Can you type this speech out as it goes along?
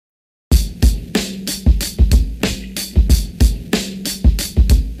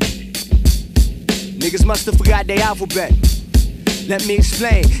Niggas must have forgot their alphabet. Let me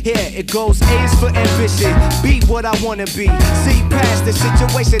explain, here it goes. A is for ambition, be what I wanna be. See past the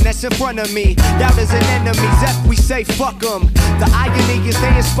situation that's in front of me. Doubters and enemies, F we say fuck them. The irony is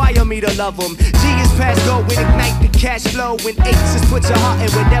they inspire me to love them. G is past go when ignite the cash flow. When H is put your heart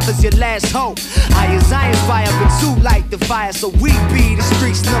in whatever's your last hope. I inspire, but two light the fire. So we be the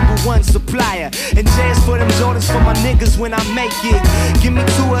streets' #1 supplier. And J is for them Jordans for my niggas when I make it. Give me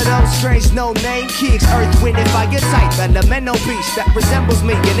 2 of those strange no-name kicks. Earth, wind, and fire type, elemental beast that resembles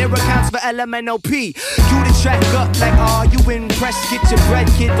me, and it accounts for elemental P. You the track up like, oh, you impressed, get your bread,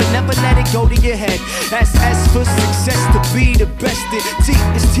 kid, but never let it go to your head. That's S for success, to be the best. T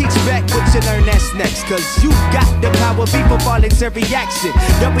is teach back what you learn, that's next. Cause you got the power, V for voluntary action.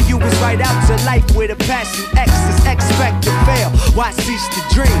 W is right out to life with a passion. X is expect to fail, why cease to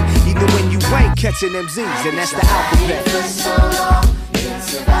dream? Even when you ain't catching them Z's, and that's the alphabet. For so long, been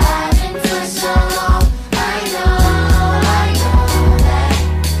surviving for so long. I know that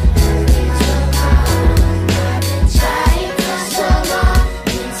things will come. I've been trying for so long,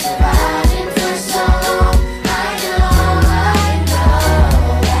 been surviving for so long. I know that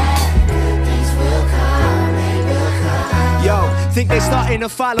things will come, they will come. Yo, think they starting to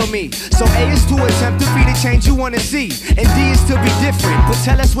follow me. So A is to attempt to be the change you wanna see, and D is to be different. But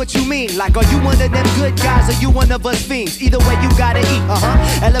tell us what you mean. Like, are you one of them good guys, or you one of us fiends? Either way, you gotta eat.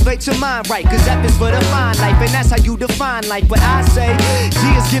 Elevate your mind right, cause F is for the fine life, and that's how you define life. But I say G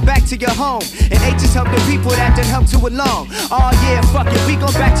is get back to your home, and H is help the people that done help to along. Oh yeah, fuck it, we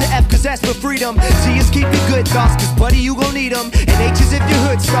go back to F, cause that's for freedom. G is keep your good thoughts, cause buddy, you gon' need them. And H is if your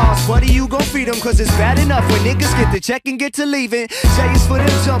hood stars, buddy, you gon' feed them. Cause it's bad enough when niggas get the check and get to leaving. J is for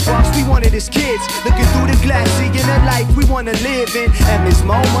them jump offs we wanted as kids, looking through the glass, seeing the life we wanna live in. M is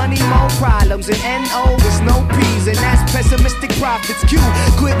more money, more problems, and N-O is no P's, and that's pessimistic profits. Q,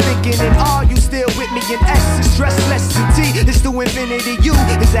 quit thinking, and R, you still with me, and S is stress less than T, it's the infinity. U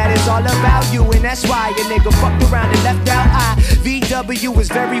is that it's all about you, and that's why a nigga fucked around and left out I. VW is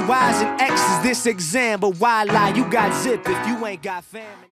very wise, and X is this exam, but why lie? You got zip if you ain't got family.